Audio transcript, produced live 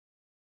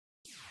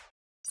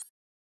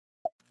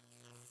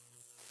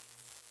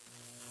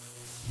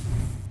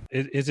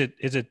Is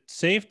it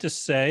safe to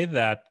say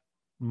that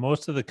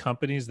most of the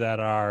companies that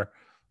are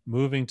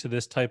moving to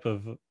this type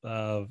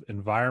of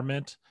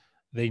environment,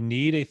 they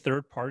need a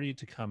third party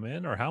to come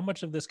in, or how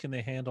much of this can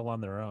they handle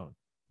on their own?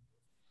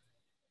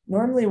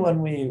 Normally,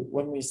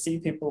 when we see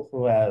people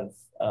who have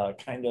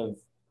kind of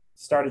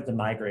started the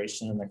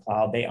migration in the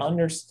cloud, they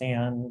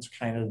understand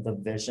kind of the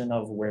vision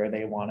of where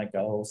they want to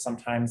go.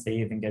 Sometimes they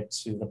even get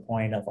to the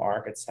point of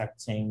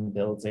architecting,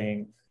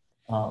 building.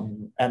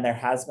 And there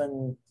has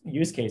been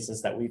use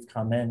cases that we've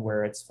come in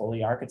where it's fully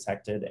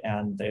architected,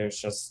 and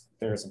there's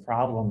a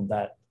problem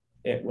that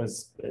it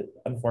was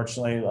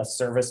unfortunately a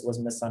service was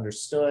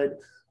misunderstood,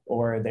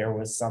 or there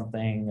was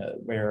something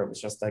where it was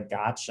just a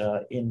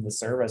gotcha in the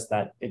service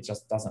that it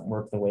just doesn't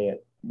work the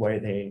way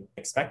they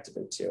expected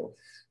it to.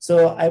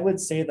 So I would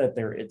say that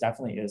it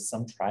definitely is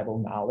some tribal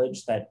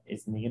knowledge that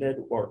is needed,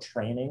 or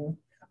training.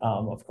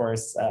 Of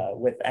course,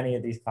 with any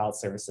of these cloud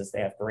services,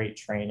 they have great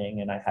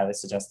training, and I highly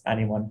suggest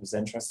anyone who's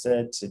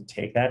interested to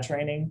take that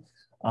training,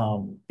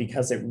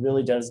 because it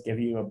really does give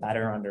you a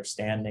better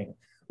understanding.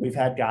 We've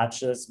had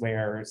gotchas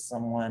where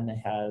someone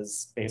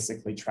has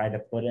basically tried to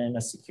put in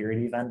a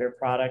security vendor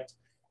product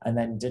and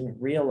then didn't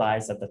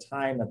realize at the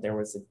time that there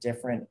was a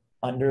different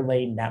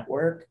underlay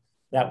network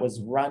that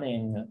was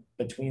running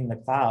between the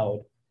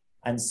cloud.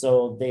 And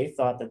so they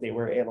thought that they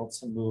were able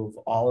to move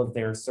all of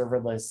their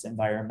serverless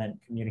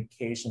environment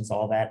communications,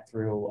 all that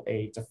through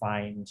a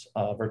defined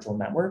virtual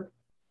network.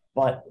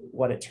 But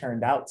what it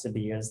turned out to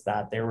be is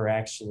that there were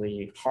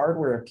actually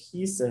hardware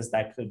pieces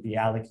that could be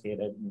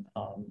allocated,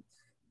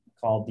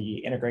 called the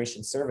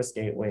integration service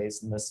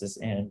gateways, and this is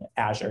in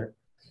Azure,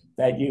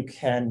 that you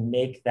can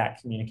make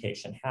that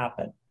communication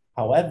happen.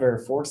 However,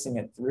 forcing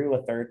it through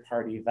a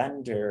third-party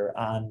vendor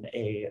on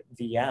a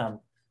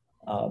VM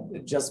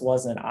it just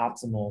wasn't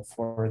optimal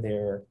for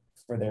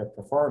their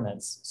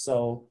performance.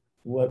 So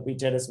what we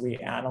did is we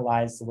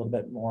analyzed a little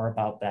bit more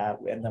about that,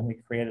 and then we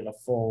created a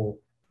full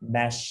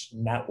mesh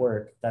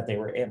network that they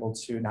were able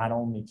to not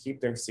only keep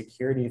their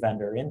security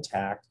vendor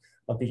intact,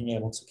 but being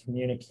able to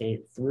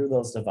communicate through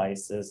those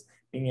devices,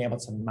 being able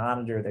to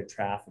monitor their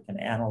traffic and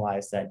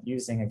analyze that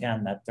using,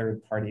 again, that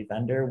third-party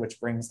vendor, which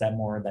brings them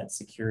more of that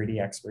security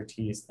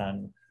expertise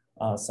than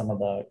some of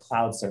the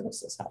cloud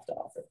services have to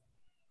offer.